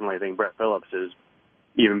personally think Brett Phillips is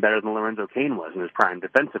even better than Lorenzo Cain was in his prime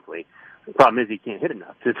defensively. The problem is he can't hit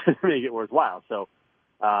enough to make it worthwhile. So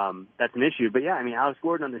that's an issue. But yeah, I mean, Alex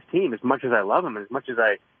Gordon on this team, as much as I love him, as much as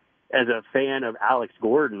as a fan of Alex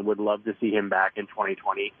Gordon, would love to see him back in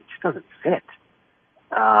 2020, it just doesn't fit.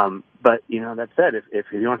 But, that said, if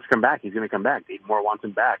he wants to come back, he's going to come back. Dayton Moore wants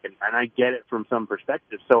him back, and I get it from some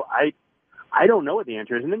perspective. So I don't know what the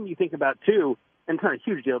answer is. And then you think about, too, and it's not a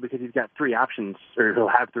huge deal because he's got 3 options, or he'll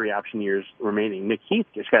have 3 option years remaining. Nick Heath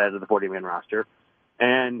just got out of the 40-man roster,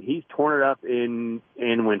 and he's torn it up in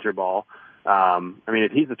winter ball. I mean,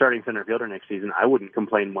 if he's the starting center fielder next season, I wouldn't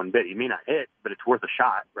complain one bit. He may not hit, but it's worth a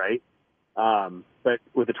shot, right? But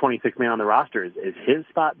with the 26 man on the roster, is his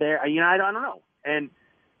spot there? I don't know. And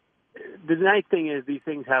the nice thing is these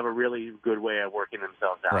things have a really good way of working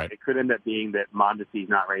themselves out. Right. It could end up being that Mondesi's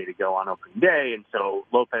not ready to go on opening day, and so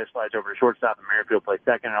Lopez slides over to shortstop and Merrifield plays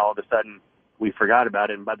second, and all of a sudden we forgot about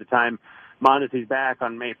it. And by the time Mondesi's back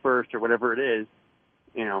on May 1st or whatever it is,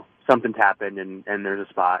 something's happened and there's a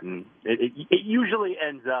spot. And it usually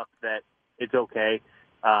ends up that it's okay.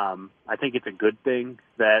 I think it's a good thing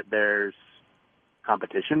that there's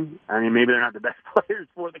competition. I mean, maybe they're not the best players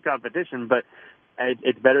for the competition, but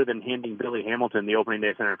it's better than handing Billy Hamilton the opening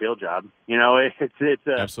day center field job.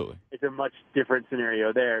 Absolutely. It's a much different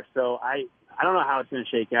scenario there. So I don't know how it's going to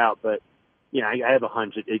shake out, but I have a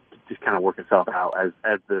hunch it just kind of work itself out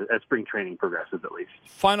as spring training progresses, at least.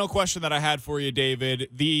 Final question that I had for you, David.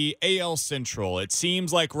 The AL Central, it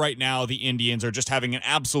seems like right now the Indians are just having an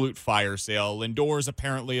absolute fire sale. Lindor's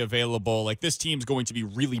apparently available. Like, this team's going to be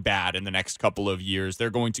really bad in the next couple of years.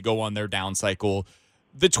 They're going to go on their down cycle.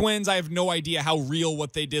 The Twins, I have no idea how real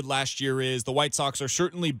what they did last year is. The White Sox are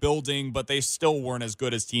certainly building, but they still weren't as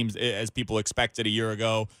good as teams as people expected a year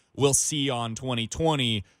ago. We'll see on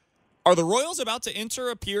 2020. Are the Royals about to enter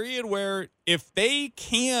a period where if they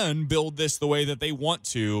can build this the way that they want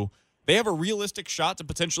to, they have a realistic shot to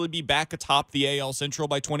potentially be back atop the AL Central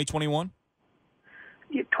by 2021?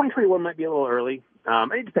 Yeah, 2021 might be a little early.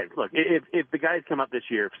 It depends. Look, if the guys come up this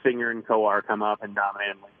year, if Singer and Coar come up and dominate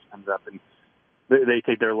and Lynch comes up and they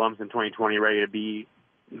take their lumps in 2020, ready to be,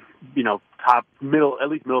 top middle, at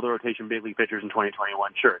least middle of the rotation big league pitchers in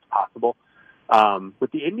 2021. Sure, it's possible.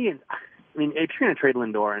 With the Indians, I mean, if you're going to trade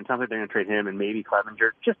Lindor, and it sounds like they're going to trade him and maybe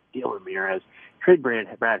Clevenger, just deal with Ramirez, trade Brad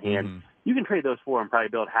Hand. Mm-hmm. You can trade those four and probably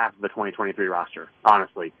build half of the 2023 roster,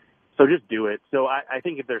 honestly. So just do it. So I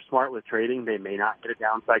think if they're smart with trading, they may not get a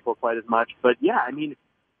down cycle quite as much. But yeah, I mean,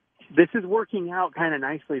 this is working out kind of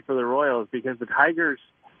nicely for the Royals because the Tigers,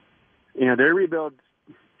 their rebuild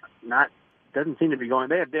doesn't seem to be going.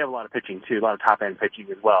 They have a lot of pitching too, a lot of top end pitching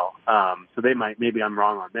as well. So they maybe I'm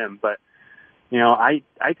wrong on them, but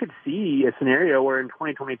I could see a scenario where in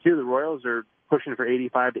 2022 the Royals are pushing for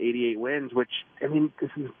 85 to 88 wins, which I mean this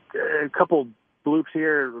is a couple bloops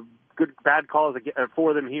here, good bad calls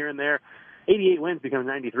for them here and there. 88 wins becomes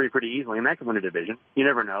 93 pretty easily, and that could win a division. You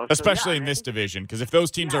never know, especially in this division, because if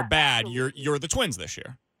those teams are bad, you're the Twins this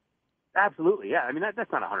year. Absolutely, yeah. I mean,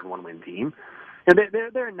 that's not a 101-win team. And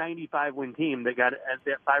they're a 95-win team that got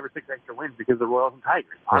 5 or 6 extra wins because of the Royals and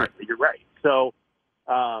Tigers. Honestly, right. You're right. So,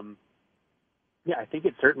 yeah, I think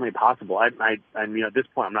it's certainly possible. I mean, at this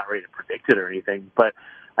point, I'm not ready to predict it or anything, but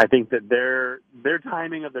I think that their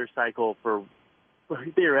timing of their cycle for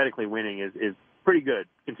theoretically winning is pretty good,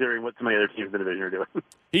 considering what some of the other teams in the division are doing.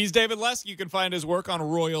 He's David Lesky. You can find his work on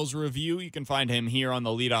Royals Review. You can find him here on the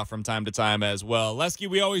Leadoff from time to time as well. Lesky,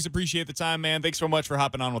 we always appreciate the time, man. Thanks so much for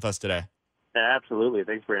hopping on with us today. Absolutely.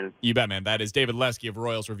 Thanks, Brandon. You bet, man. That is David Lesky of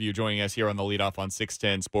Royals Review joining us here on the Leadoff on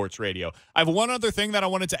 610 Sports Radio. I have one other thing that I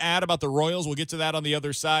wanted to add about the Royals. We'll get to that on the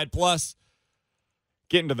other side. Plus,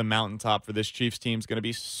 getting to the mountaintop for this Chiefs team is going to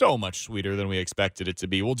be so much sweeter than we expected it to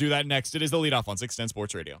be. We'll do that next. It is the Leadoff on 610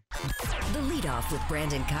 Sports Radio. The Leadoff with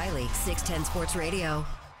Brandon Kiley, 610 Sports Radio.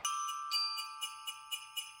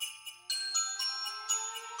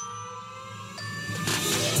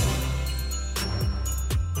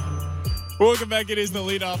 Welcome back. It is the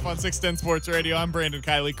Leadoff on 610 Sports Radio. I'm Brandon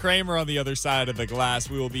Kiley. Kramer on the other side of the glass.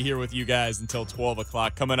 We will be here with you guys until 12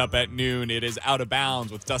 o'clock. Coming up at noon, it is Out of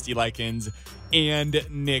Bounds with Dusty Likens and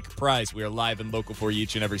Nick Price. We are live and local for you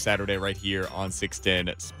each and every Saturday right here on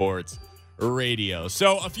 610 Sports Radio.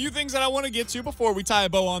 So a few things that I want to get to before we tie a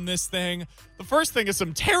bow on this thing. The first thing is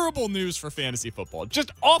some terrible news for fantasy football. Just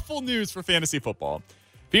awful news for fantasy football.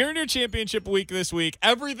 If you're in your championship week this week,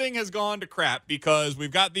 everything has gone to crap because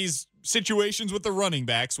we've got these situations with the running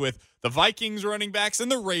backs, with the Vikings running backs and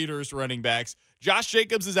the Raiders running backs. Josh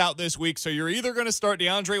Jacobs is out this week, so you're either going to start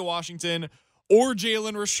DeAndre Washington or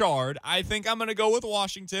Jalen Richard. I think I'm going to go with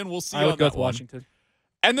Washington. We'll see. I would go with Washington.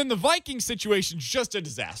 And then the Vikings situation is just a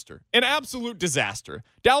disaster, an absolute disaster.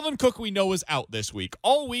 Dalvin Cook, we know, is out this week.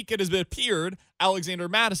 All week it has appeared Alexander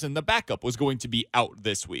Mattison, the backup, was going to be out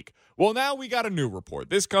this week. Well, now we got a new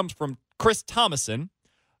report. This comes from Chris Thomason,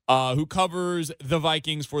 who covers the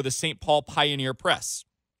Vikings for the St. Paul Pioneer Press.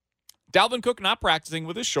 Dalvin Cook not practicing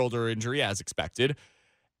with his shoulder injury as expected,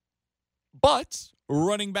 but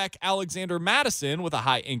running back Alexander Mattison with a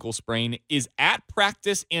high ankle sprain is at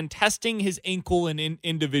practice and testing his ankle in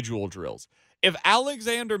individual drills. If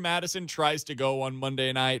Alexander Mattison tries to go on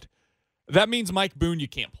Monday night, that means Mike Boone, you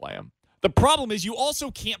can't play him. The problem is you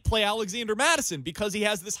also can't play Alexander Mattison because he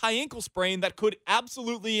has this high ankle sprain that could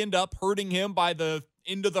absolutely end up hurting him by the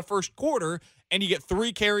end of the first quarter, and you get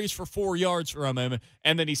 3 carries for 4 yards from him,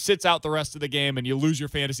 and then he sits out the rest of the game, and you lose your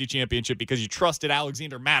fantasy championship because you trusted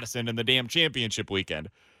Alexander Mattison in the damn championship weekend.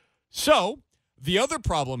 So the other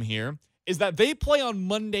problem here is that they play on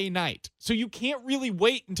Monday night, so you can't really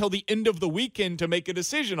wait until the end of the weekend to make a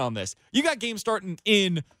decision on this. You got games starting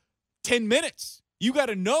in 10 minutes. You got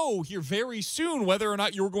to know here very soon whether or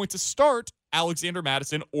not you're going to start Alexander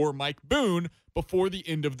Mattison or Mike Boone before the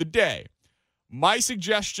end of the day. My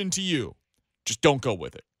suggestion to you, just don't go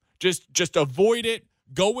with it. Just avoid it.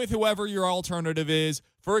 Go with whoever your alternative is.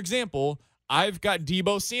 For example, I've got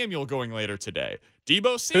Deebo Samuel going later today.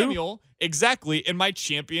 Deebo Samuel, exactly, in my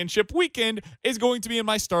championship weekend, is going to be in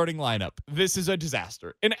my starting lineup. This is a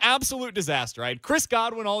disaster. An absolute disaster. I had Chris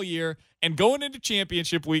Godwin all year, and going into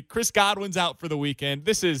championship week, Chris Godwin's out for the weekend.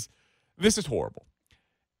 This is horrible.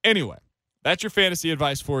 Anyway, that's your fantasy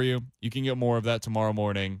advice for you. You can get more of that tomorrow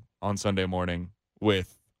morning on Sunday morning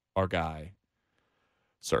with our guy,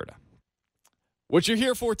 Serta. What you're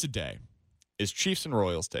here for today is Chiefs and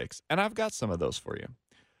Royals takes, and I've got some of those for you.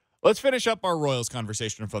 Let's finish up our Royals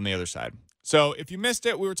conversation from the other side. So if you missed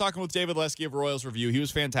it, we were talking with David Lesky of Royals Review. He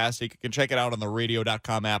was fantastic. You can check it out on the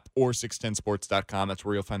radio.com app or 610sports.com. That's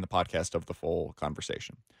where you'll find the podcast of the full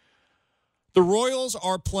conversation. The Royals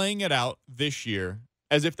are playing it out this year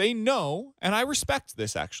as if they know, and I respect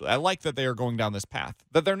this actually. I like that they are going down this path,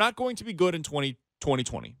 that they're not going to be good in 2020.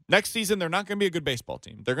 Next season, they're not going to be a good baseball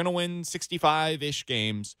team. They're going to win 65-ish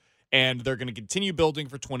games, and they're going to continue building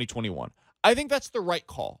for 2021. I think that's the right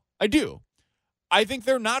call. I do. I think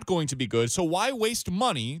they're not going to be good, so why waste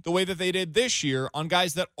money the way that they did this year on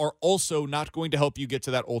guys that are also not going to help you get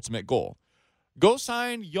to that ultimate goal? Go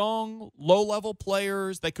sign young, low-level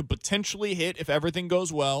players that could potentially hit if everything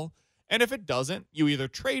goes well, and if it doesn't, you either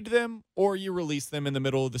trade them or you release them in the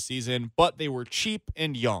middle of the season, but they were cheap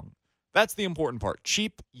and young. That's the important part.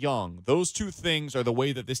 Cheap, young. Those two things are the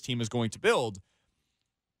way that this team is going to build.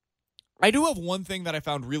 I do have one thing that I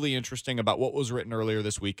found really interesting about what was written earlier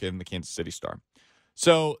this week in the Kansas City Star.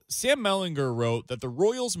 So Sam Mellinger wrote that the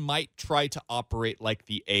Royals might try to operate like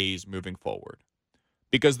the A's moving forward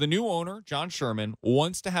because the new owner, John Sherman,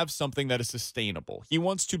 wants to have something that is sustainable. He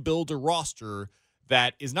wants to build a roster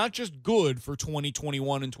that is not just good for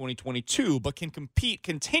 2021 and 2022, but can compete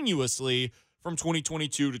continuously from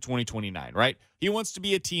 2022 to 2029, right? He wants to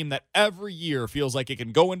be a team that every year feels like it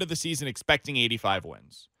can go into the season expecting 85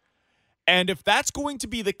 wins. And if that's going to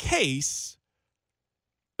be the case,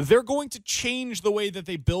 they're going to change the way that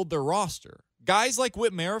they build their roster. Guys like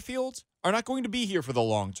Whit Merrifield are not going to be here for the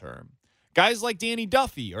long term. Guys like Danny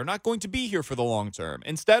Duffy are not going to be here for the long term.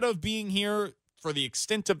 Instead of being here for the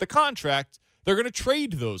extent of the contract, they're going to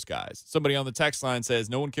trade those guys. Somebody on the text line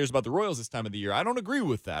says, no one cares about the Royals this time of the year. I don't agree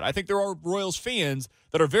with that. I think there are Royals fans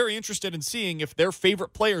that are very interested in seeing if their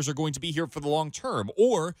favorite players are going to be here for the long term,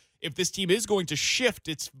 or if this team is going to shift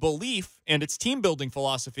its belief and its team-building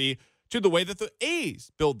philosophy to the way that the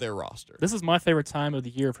A's build their roster. This is my favorite time of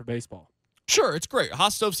the year for baseball. Sure, it's great.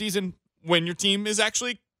 Hot stove season when your team is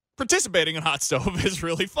actually participating in hot stove is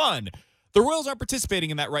really fun. The Royals aren't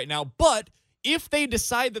participating in that right now, but if they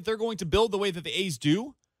decide that they're going to build the way that the A's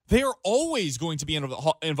do, they are always going to be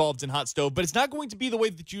involved in hot stove, but it's not going to be the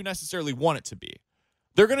way that you necessarily want it to be.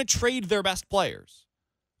 They're going to trade their best players.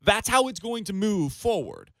 That's how it's going to move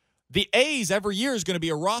forward. The A's every year is going to be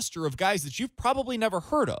a roster of guys that you've probably never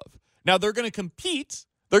heard of. Now, they're going to compete.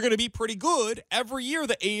 They're going to be pretty good. Every year,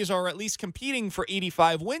 the A's are at least competing for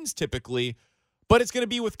 85 wins typically, but it's going to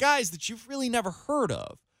be with guys that you've really never heard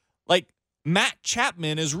of. Like, Matt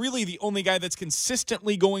Chapman is really the only guy that's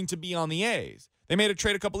consistently going to be on the A's. They made a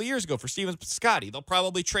trade a couple of years ago for Steven Piscotty. They'll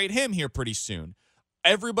probably trade him here pretty soon.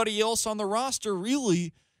 Everybody else on the roster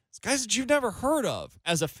really is guys that you've never heard of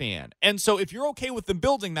as a fan. And so if you're okay with them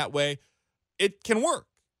building that way, it can work.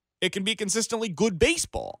 It can be consistently good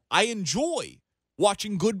baseball. I enjoy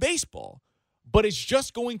watching good baseball, but it's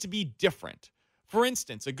just going to be different. For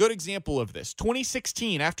instance, a good example of this,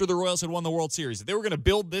 2016, after the Royals had won the World Series, if they were going to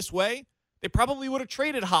build this way, they probably would have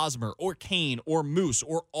traded Hosmer or Kane or Moose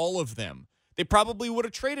or all of them. They probably would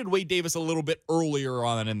have traded Wade Davis a little bit earlier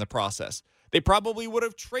on in the process. They probably would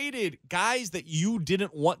have traded guys that you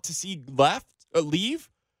didn't want to see leave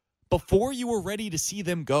before you were ready to see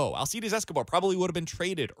them go. Alcides Escobar probably would have been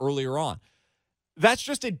traded earlier on. That's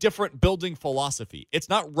just a different building philosophy. It's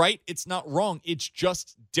not right. It's not wrong. It's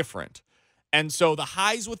just different. And so the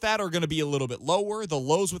highs with that are going to be a little bit lower. The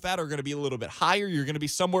lows with that are going to be a little bit higher. You're going to be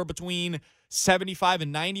somewhere between 75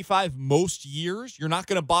 and 95 most years. You're not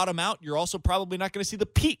going to bottom out. You're also probably not going to see the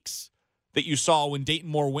peaks that you saw when Dayton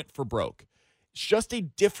Moore went for broke. It's just a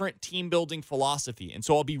different team-building philosophy. And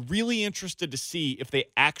so I'll be really interested to see if they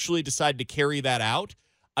actually decide to carry that out.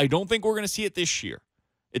 I don't think we're going to see it this year.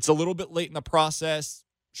 It's a little bit late in the process.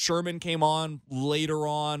 Sherman came on later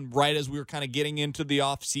on, right as we were kind of getting into the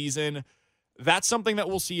offseason. That's something that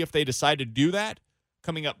we'll see if they decide to do that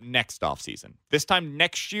coming up next offseason. This time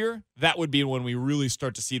next year, that would be when we really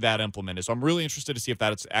start to see that implemented. So I'm really interested to see if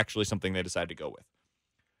that's actually something they decide to go with.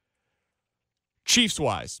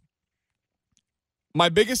 Chiefs-wise, my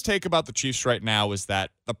biggest take about the Chiefs right now is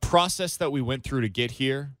that the process that we went through to get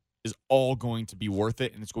here is all going to be worth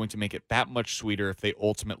it, and it's going to make it that much sweeter if they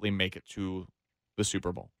ultimately make it to the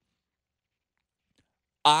Super Bowl.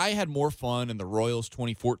 I had more fun in the Royals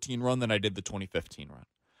 2014 run than I did the 2015 run.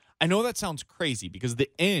 I know that sounds crazy because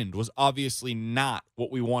the end was obviously not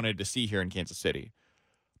what we wanted to see here in Kansas City.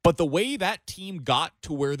 But the way that team got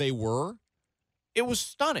to where they were, it was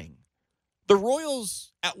stunning. The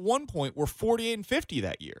Royals at one point were 48-50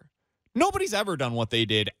 that year. Nobody's ever done what they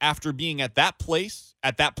did after being at that place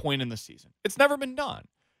at that point in the season. It's never been done.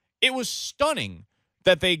 It was stunning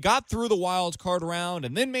that they got through the wild card round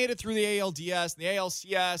and then made it through the ALDS and the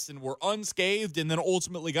ALCS and were unscathed and then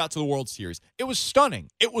ultimately got to the World Series. It was stunning.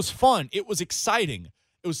 It was fun. It was exciting.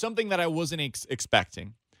 It was something that I wasn't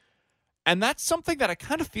expecting. And that's something that I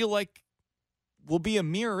kind of feel like will be a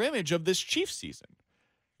mirror image of this Chiefs season.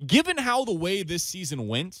 Given how the way this season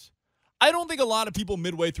went, I don't think a lot of people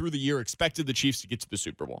midway through the year expected the Chiefs to get to the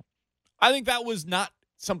Super Bowl. I think that was not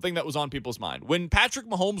something that was on people's mind. When Patrick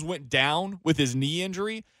Mahomes went down with his knee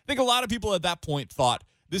injury, I think a lot of people at that point thought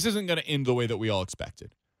this isn't going to end the way that we all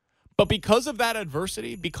expected. But because of that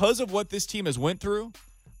adversity, because of what this team has went through,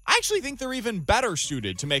 I actually think they're even better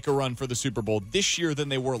suited to make a run for the Super Bowl this year than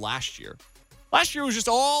they were last year. Last year was just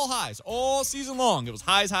all highs, all season long. It was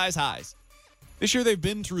highs, highs, highs. This year they've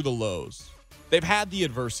been through the lows. They've had the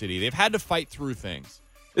adversity. They've had to fight through things.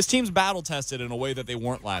 This team's battle-tested in a way that they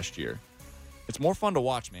weren't last year. It's more fun to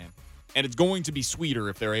watch, man. And it's going to be sweeter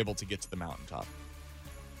if they're able to get to the mountaintop.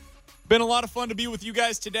 Been a lot of fun to be with you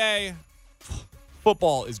guys today.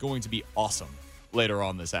 Football is going to be awesome later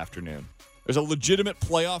on this afternoon. There's a legitimate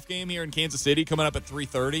playoff game here in Kansas City coming up at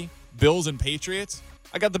 3:30. Bills and Patriots.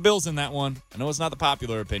 I got the Bills in that one. I know it's not the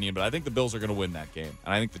popular opinion, but I think the Bills are going to win that game.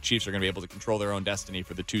 And I think the Chiefs are going to be able to control their own destiny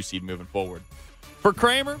for the 2 seed moving forward. For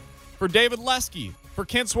Kramer, for David Lesky, for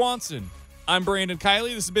Kent Swanson, I'm Brandon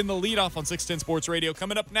Kiley. This has been The Leadoff on 610 Sports Radio.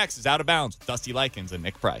 Coming up next is Out of Bounds with Dusty Likens and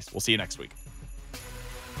Nick Price. We'll see you next week.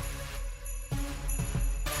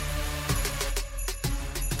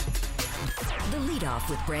 The Leadoff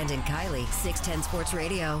with Brandon Kiley, 610 Sports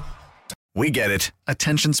Radio. We get it.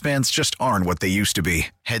 Attention spans just aren't what they used to be.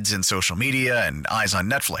 Heads in social media and eyes on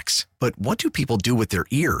Netflix. But what do people do with their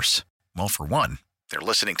ears? Well, for one, they're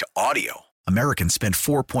listening to audio. Americans spend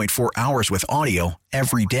 4.4 hours with audio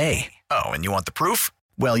every day. Oh, and you want the proof?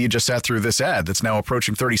 Well, you just sat through this ad that's now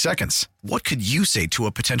approaching 30 seconds. What could you say to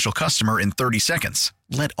a potential customer in 30 seconds?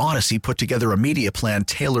 Let Odyssey put together a media plan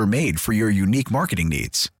tailor-made for your unique marketing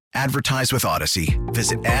needs. Advertise with Odyssey.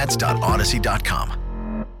 Visit ads.odyssey.com.